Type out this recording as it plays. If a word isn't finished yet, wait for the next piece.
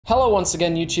Hello once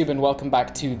again, YouTube, and welcome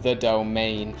back to The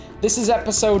Domain. This is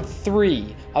episode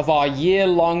 3 of our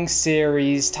year-long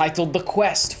series titled The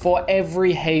Quest for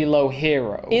Every Halo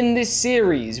Hero. In this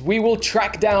series, we will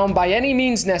track down by any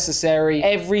means necessary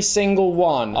every single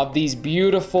one of these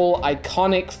beautiful,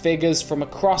 iconic figures from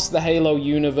across the Halo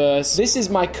universe. This is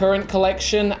my current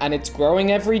collection, and it's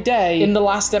growing every day. In the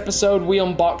last episode, we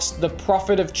unboxed the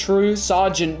Prophet of Truth,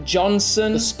 Sergeant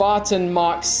Johnson, the Spartan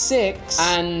Mark 6,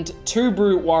 and 2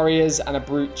 Brute Warriors and a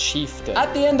Brute Chieftain.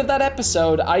 At the end of that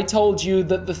episode, I told you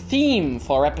that the theme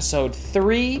for episode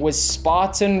 3 was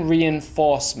Spartan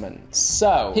Reinforcements.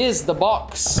 So, here's the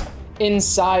box.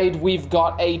 Inside, we've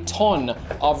got a ton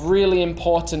of really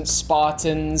important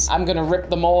Spartans. I'm gonna rip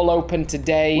them all open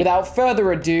today. Without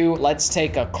further ado, let's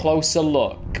take a closer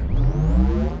look.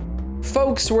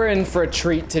 Folks, we're in for a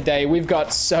treat today. We've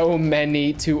got so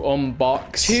many to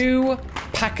unbox. 2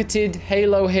 packeted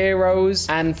Halo heroes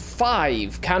and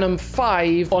 5, count 'em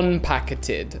 5,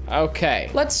 unpacketed. Okay,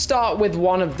 let's start with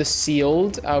one of the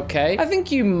sealed, okay? I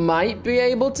think you might be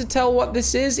able to tell what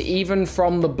this is, even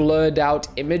from the blurred out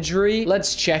imagery.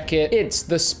 Let's check it. It's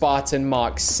the Spartan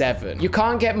Mark 7. You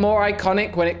can't get more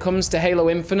iconic when it comes to Halo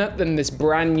Infinite than this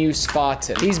brand new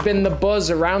Spartan. He's been the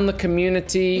buzz around the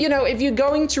community. You know, if you're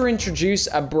going to introduce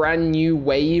a brand new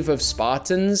wave of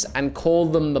Spartans and call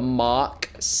them the Mark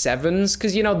 7s,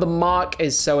 because you know the Mark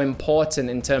is so important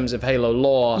in terms of Halo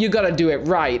lore, you gotta do it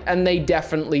right, and they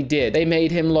definitely did. They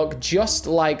made him look just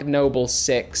like Noble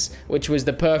 6, which was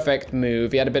the perfect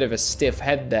move. He had a bit of a stiff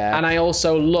head there, and I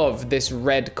also love this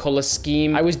red color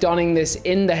scheme. I was donning this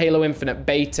in the Halo Infinite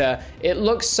beta. It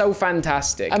looks so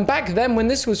fantastic, and back then when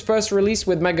this was first released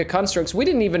with Mega Construx, we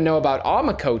didn't even know about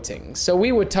armor coatings, so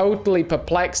we were totally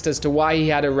perplexed as to why he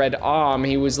had a red arm.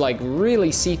 He was like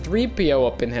really C-3PO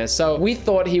up in here, so we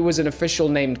thought he was an official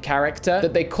named character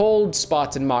that they called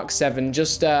Spartan Mark 7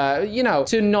 just, you know,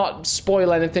 to not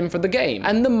spoil anything for the game.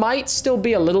 And there might still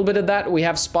be a little bit of that. We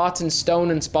have Spartan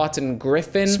Stone and Spartan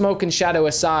Griffin. Smoke and Shadow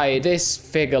aside, this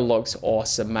figure looks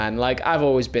awesome, man. Like, I've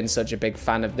always been such a big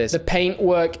fan of this. The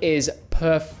paintwork is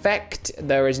perfect.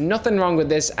 There is nothing wrong with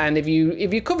this, and if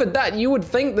you covered that, you would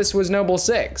think this was Noble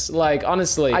 6. Like,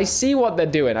 honestly, I see what they're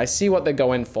doing. I see what they're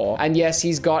going for. And yes,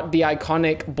 he's got the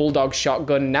iconic Bulldog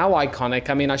shotgun, now iconic.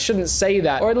 I mean, I shouldn't say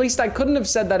that, or at least I couldn't have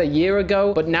said that a year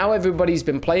ago, but now everybody's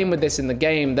been playing with this in the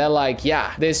game. They're like,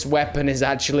 yeah, this weapon is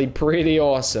actually pretty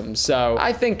awesome. So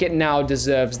I think it now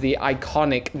deserves the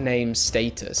iconic name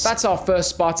status. That's our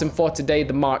first Spartan for today,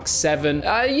 the Mark 7.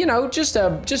 You know, just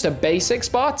a basic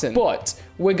Spartan, but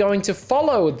we're going to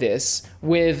follow this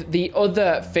with the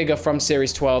other figure from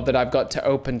Series 12 that I've got to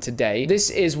open today. This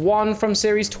is one from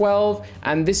Series 12,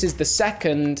 and this is the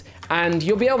second, and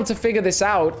you'll be able to figure this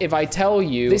out if I tell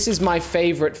you this is my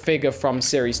favorite figure from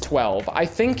Series 12. I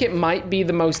think it might be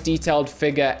the most detailed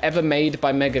figure ever made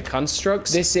by Mega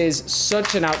Construx. This is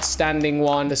such an outstanding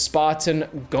one, the Spartan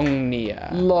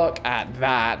Gungnir. Look at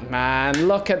that, man.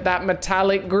 Look at that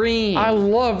metallic green. I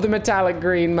love the metallic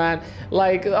green, man.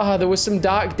 Like, oh, there was some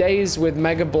dark days with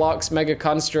Mega Bloks, Mega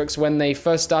Construx when they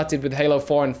first started with Halo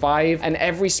 4 and 5, and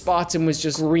every Spartan was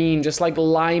just green, just like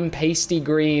lime pasty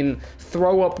green,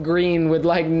 throw up green with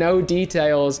like no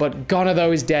details. But gone are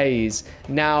those days.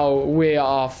 Now we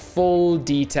are full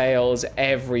details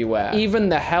everywhere. Even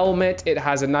the helmet, it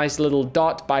has a nice little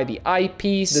dot by the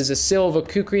eyepiece. There's a silver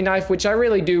kukri knife, which I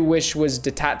really do wish was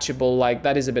detachable. Like,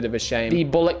 that is a bit of a shame. The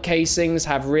bullet casings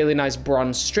have really nice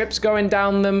bronze strips going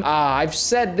down them. I've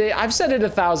said it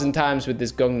 1,000 times with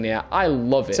this Gungnir. I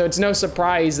love it. So it's no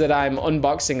surprise that I'm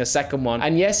unboxing a second one.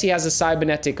 And yes, he has a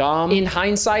cybernetic arm. In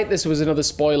hindsight, this was another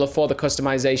spoiler for the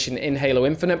customization in Halo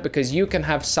Infinite, because you can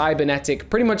have cybernetic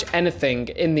pretty much anything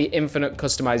in the Infinite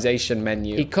customization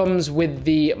menu. He comes with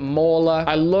the Mauler.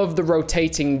 I love the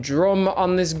rotating drum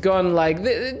on this gun. Like,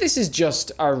 this is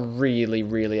just a really,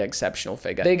 really exceptional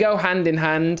figure. They go hand in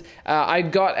hand. I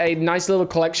got a nice little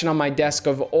collection on my desk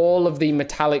of all of the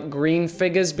metallic green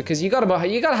figures, because you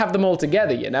gotta have them all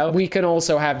together, you know? We can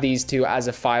also have these two as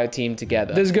a fire team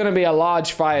together. There's gonna be a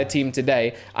large fire team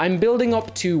today. I'm building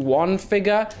up to one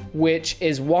figure, which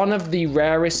is one of the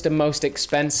rarest and most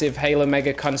expensive Halo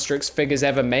Mega Construx figures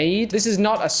ever made. This is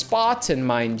not a Spartan,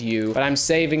 mind you, but I'm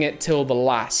saving it till the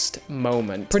last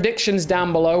moment. Predictions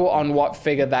down below on what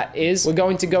figure that is. We're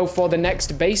going to go for the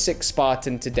next basic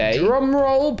Spartan today. Drum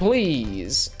roll,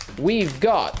 please. We've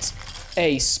got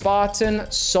a Spartan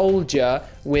soldier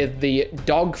with the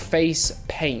dog face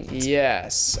paint.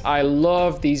 Yes, I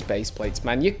love these base plates,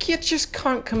 man. You just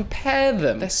can't compare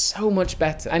them. They're so much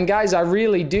better. And guys, I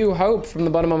really do hope from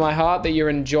the bottom of my heart that you're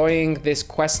enjoying this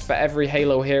Quest for Every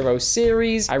Halo Hero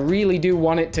series. I really do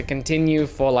want it to continue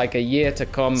for like a year to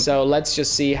come. So let's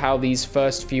just see how these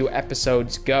first few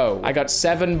episodes go. I got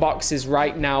 7 boxes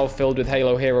right now filled with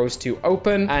Halo Heroes to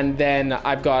open. And then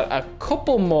I've got a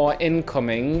couple more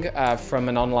incoming from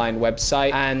an online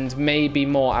website, and maybe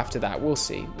more after that. We'll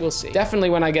see. We'll see. Definitely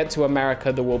when I get to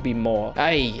America, there will be more.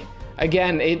 Hey.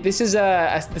 Again, this is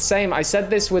the same. I said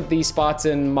this with the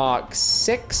Spartan Mark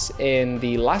 6 in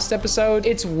the last episode.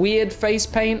 It's weird face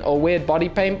paint or weird body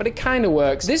paint, but it kind of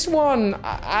works. This one,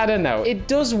 I don't know. It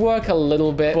does work a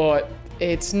little bit, but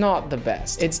it's not the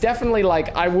best. It's definitely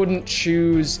like, I wouldn't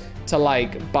choose to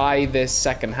like buy this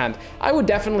secondhand. I would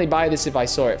definitely buy this if I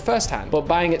saw it firsthand, but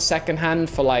buying it secondhand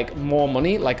for like more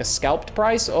money, like a scalped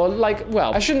price, or like,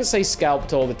 well, I shouldn't say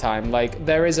scalped all the time. Like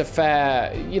there is a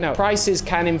fair, you know, prices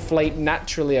can inflate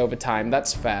naturally over time.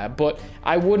 That's fair, but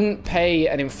I wouldn't pay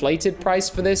an inflated price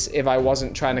for this if I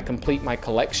wasn't trying to complete my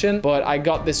collection. But I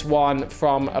got this one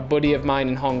from a buddy of mine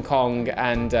in Hong Kong,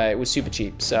 and it was super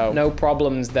cheap, so no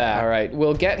problems there. All right,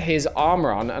 we'll get his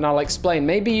armor on, and I'll explain.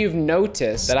 Maybe you've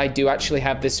noticed that I do actually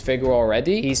have this figure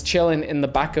already. He's chilling in the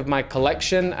back of my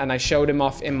collection, and I showed him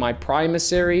off in my Primer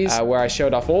series, where I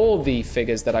showed off all the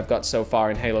figures that I've got so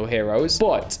far in Halo Heroes.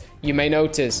 But you may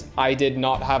notice I did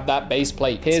not have that base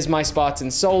plate. Here's my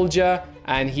Spartan soldier,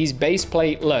 and he's base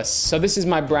plateless. So this is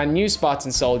my brand new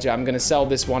Spartan soldier. I'm gonna sell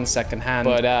this one secondhand.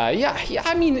 But yeah,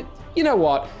 I mean, you know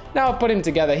what? Now I've put him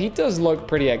together, he does look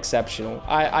pretty exceptional.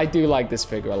 I do like this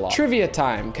figure a lot. Trivia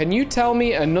time. Can you tell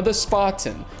me another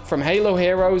Spartan from Halo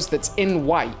Heroes that's in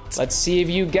white? Let's see if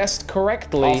you guessed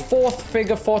correctly. Our 4th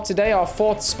figure for today, our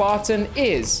 4th Spartan,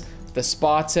 is the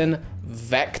Spartan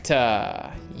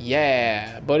Vector.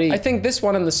 Yeah, buddy. I think this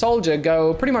one and the soldier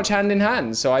go pretty much hand in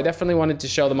hand, so I definitely wanted to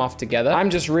show them off together. I'm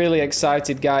just really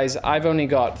excited, guys. I've only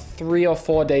got 3 or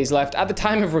 4 days left. At the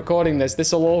time of recording this,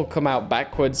 this will all come out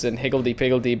backwards and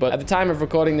higgledy-piggledy, but at the time of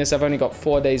recording this, I've only got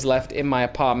 4 days left in my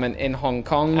apartment in Hong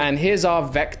Kong, and here's our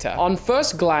Vector. On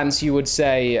first glance, you would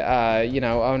say, you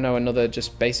know, oh no, another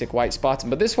just basic white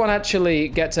Spartan, but this one actually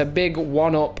gets a big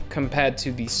one-up compared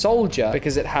to the soldier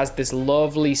because it has this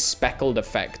lovely speckled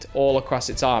effect all across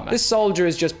its armor. This soldier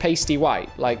is just pasty white,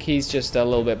 like he's just a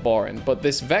little bit boring, but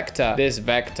this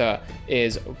Vector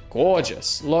is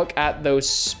gorgeous. Look at those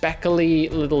speckly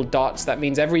little dots. That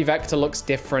means every Vector looks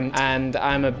different, and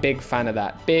I'm a big fan of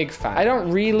that. Big fan. I don't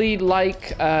really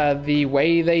like the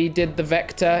way they did the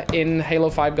Vector in Halo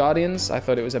 5 Guardians. I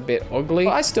thought it was a bit ugly,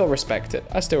 but I still respect it.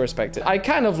 I still respect it. I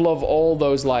kind of love all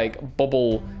those like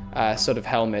bubble sort of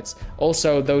helmets.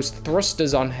 Also, those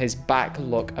thrusters on his back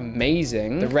look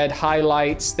amazing. The red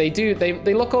highlights, they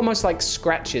look almost like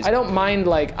scratches. I don't mind,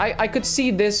 like, I could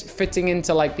see this fitting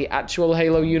into like the actual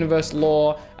Halo universe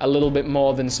lore a little bit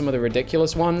more than some of the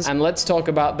ridiculous ones. And let's talk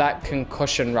about that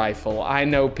concussion rifle. I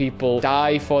know people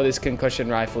die for this concussion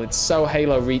rifle. It's so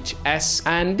Halo Reach-esque,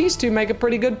 and these two make a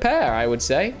pretty good pair, I would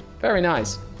say. Very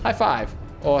nice. High five.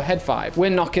 Or head 5. We're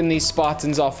knocking these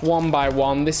Spartans off one by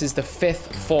one. This is the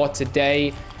 5th for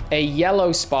today. A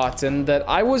yellow Spartan that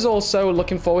I was also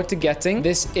looking forward to getting.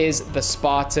 This is the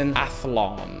Spartan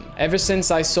Athlon. Ever since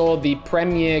I saw the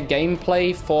premiere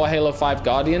gameplay for Halo 5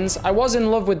 Guardians, I was in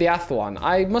love with the Athlon.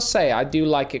 I must say, I do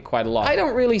like it quite a lot. I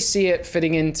don't really see it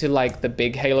fitting into like the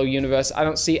big Halo universe. I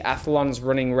don't see Athlons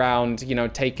running around, you know,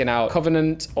 taking out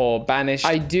Covenant or Banished.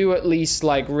 I do at least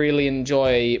like really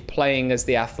enjoy playing as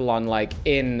the Athlon like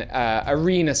in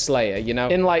Arena Slayer, you know,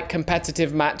 in like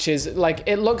competitive matches. Like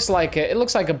it looks like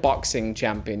a boxing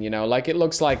champion, you know, like it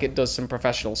looks like it does some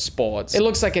professional sports. It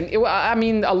looks like I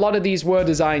mean, a lot of these were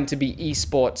designed to be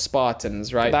esports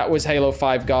Spartans, right? That was Halo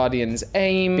 5 Guardians'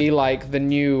 aim, be like the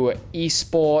new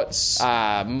esports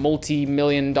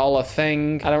multi-million-dollar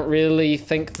thing. I don't really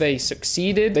think they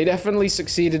succeeded. They definitely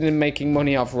succeeded in making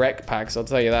money off rec packs, I'll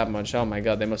tell you that much. Oh my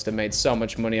god, they must have made so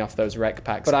much money off those rec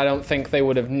packs. But I don't think they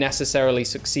would have necessarily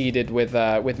succeeded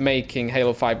with making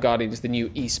Halo 5 Guardians the new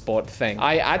esport thing.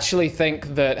 I actually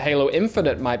think that Halo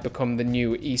Infinite might become the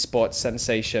new esports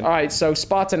sensation. All right, so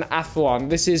Spartan Athlon.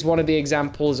 This is one of the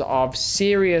examples of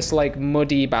serious, like,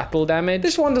 muddy battle damage.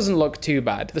 This one doesn't look too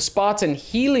bad. The Spartan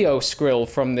Helio Skrill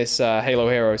from this Halo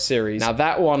Hero series. Now,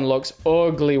 that one looks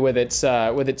ugly with its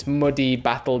muddy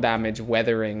battle damage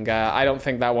weathering. I don't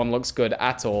think that one looks good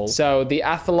at all. So, the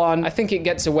Athlon, I think it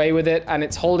gets away with it, and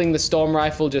it's holding the Storm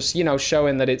Rifle, just, you know,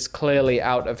 showing that it's clearly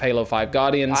out of Halo 5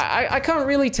 Guardians. I can't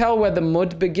really tell where the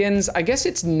mud begins. I guess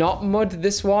it's not mud,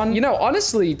 this one. You know,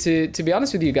 honestly, to be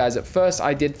honest with you guys, at first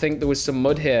I did think there was some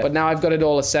mud here, but now I've got it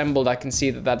all assembled. I can see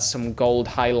that that's some gold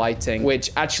highlighting,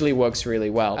 which actually works really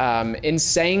well. In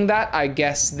saying that, I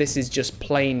guess this is just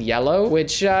plain yellow,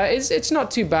 which it's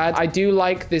not too bad. I do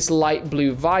like this light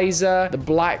blue visor. The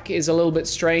black is a little bit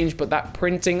strange, but that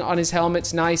printing on his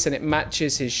helmet's nice and it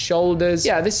matches his shoulders.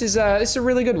 Yeah, this is a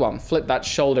really good one. Flip that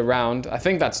shoulder round. I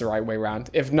think that's the right way round.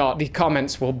 If not, the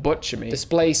comments will butcher me.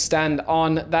 Display stand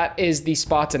on. That is the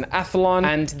Spartan Athlon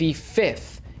and the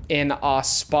 5th in our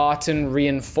Spartan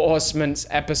Reinforcements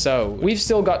episode. We've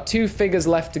still got 2 figures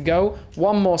left to go,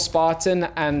 1 more Spartan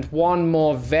and 1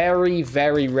 more very,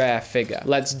 very rare figure.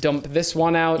 Let's dump this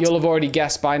one out. You'll have already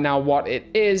guessed by now what it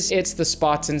is. It's the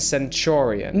Spartan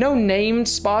Centurion. No named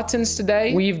Spartans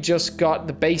today. We've just got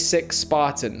the basic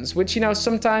Spartans, which, you know,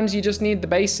 sometimes you just need the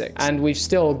basics. And we've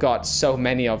still got so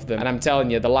many of them. And I'm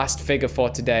telling you, the last figure for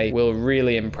today will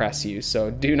really impress you, so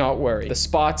do not worry. The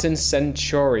Spartan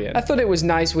Centurion. I thought it was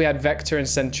nice we had Vector and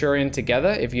Centurion together.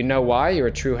 If you know why, you're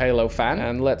a true Halo fan.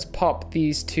 And let's pop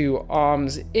these 2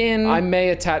 arms in. I may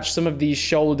attach some of these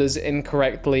shoulders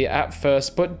incorrectly at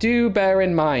first, but do bear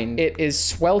in mind, it is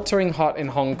sweltering hot in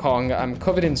Hong Kong. I'm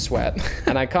covered in sweat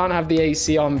and I can't have the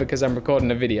AC on because I'm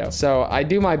recording a video. So I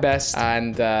do my best,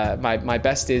 and my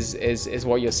best is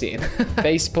what you're seeing.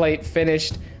 Base plate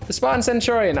finished. The Spartan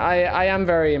Centurion, I am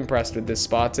very impressed with this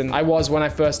Spartan. I was when I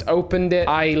first opened it.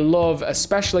 I love,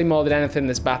 especially more than anything,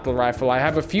 this battle rifle. I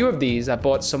have a few of these. I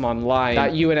bought some online.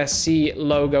 That UNSC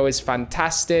logo is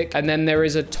fantastic. And then there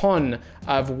is a ton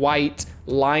of white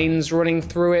lines running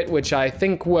through it, which I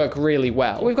think work really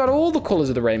well. We've got all the colors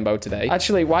of the rainbow today.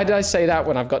 Actually, why did I say that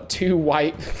when I've got 2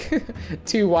 white,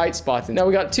 2 white Spartans? No,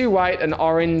 we got 2 white, an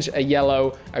orange, a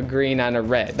yellow, a green, and a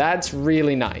red. That's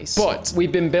really nice. But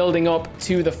we've been building up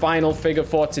to the final figure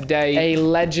for today, a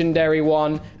legendary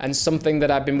one, and something that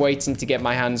I've been waiting to get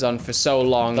my hands on for so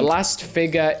long. The last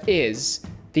figure is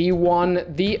the one,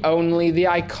 the only, the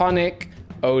iconic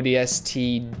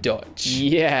ODST Dutch.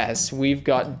 Yes, we've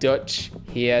got Dutch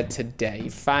here today.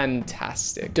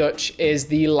 Fantastic. Dutch is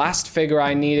the last figure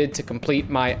I needed to complete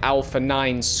my Alpha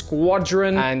 9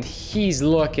 squadron, and he's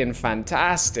looking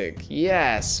fantastic.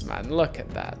 Yes, man, look at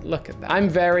that. Look at that. I'm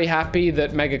very happy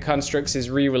that Mega Construx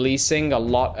is re-releasing a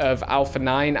lot of Alpha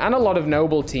 9 and a lot of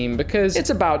Noble Team, because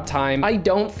it's about time. I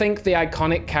don't think the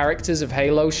iconic characters of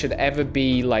Halo should ever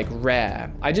be, like,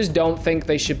 rare. I just don't think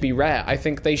they should be rare. I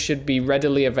think they should be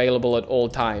readily available at all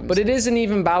times. But it is an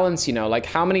even balance, you know, like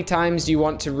how many times do you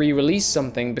want to re-release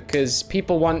something, because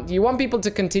you want people to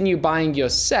continue buying your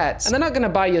sets, and they're not going to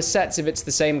buy your sets if it's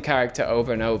the same character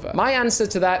over and over. My answer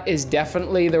to that is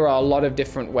definitely there are a lot of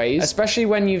different ways, especially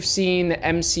when you've seen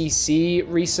MCC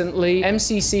recently.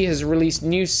 MCC has released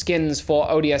new skins for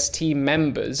ODST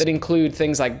members that include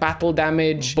things like battle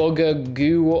damage, booger,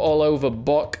 goo all over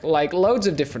Buck, like loads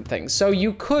of different things. So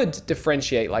you could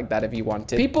differentiate like that if you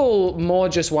wanted. People more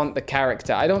just want the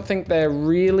character. I don't think they're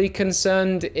really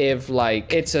concerned if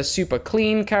like it's a super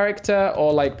clean character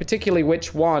or like particularly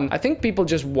which one. I think people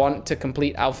just want to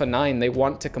complete Alpha 9. They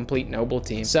want to complete Noble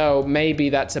Team. So maybe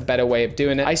that's a better way of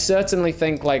doing it. I certainly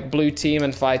think like Blue Team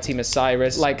and Fire Team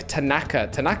Osiris, like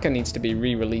Tanaka needs to be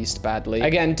re-released badly.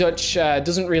 Again, Dutch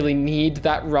doesn't really need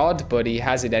that rod, but he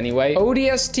has it anyway.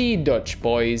 ODST Dutch,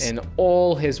 boys, in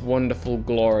all his wonderful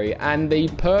glory, and the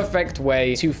perfect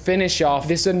way to finish off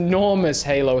this enormous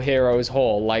Halo Heroes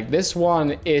haul. Like, this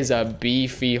one is a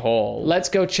beefy haul. Let's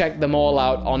go check them all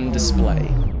out on display.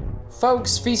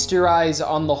 Folks, feast your eyes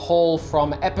on the haul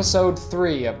from episode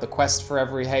 3 of the Quest for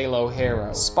Every Halo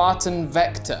Hero. Spartan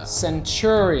Vector,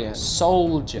 Centurion,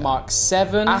 Soldier, Mark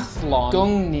 7, Athlon,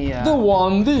 Gungnir, the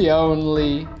one, the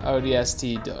only,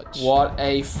 ODST Dutch. What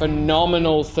a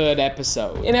phenomenal 3rd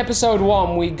episode. In episode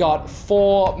 1, we got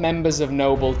 4 members of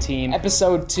Noble Team.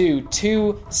 Episode 2,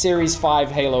 2 Series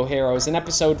 5 Halo Heroes. In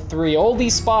episode 3, all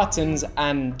these Spartans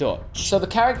and Dutch. So the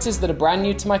characters that are brand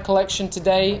new to my collection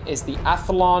today is the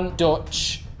Athlon, Dutch,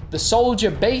 the Soldier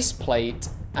base plate,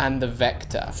 and the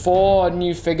Vector. 4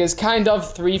 new figures, kind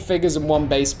of 3 figures and 1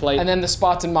 base plate. And then the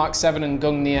Spartan Mark 7 and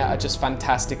Gungnir are just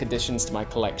fantastic additions to my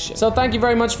collection. So thank you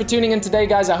very much for tuning in today,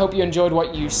 guys. I hope you enjoyed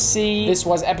what you see. This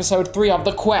was episode 3 of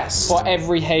the Quest for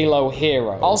Every Halo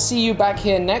Hero. I'll see you back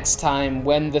here next time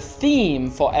when the theme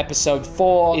for episode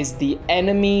 4 is the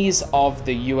enemies of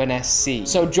the UNSC.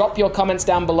 So drop your comments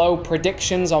down below,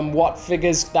 predictions on what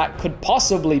figures that could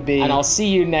possibly be, and I'll see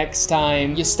you next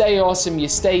time. You stay awesome, you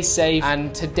stay safe,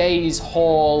 and today's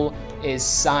haul is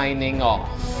signing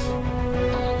off.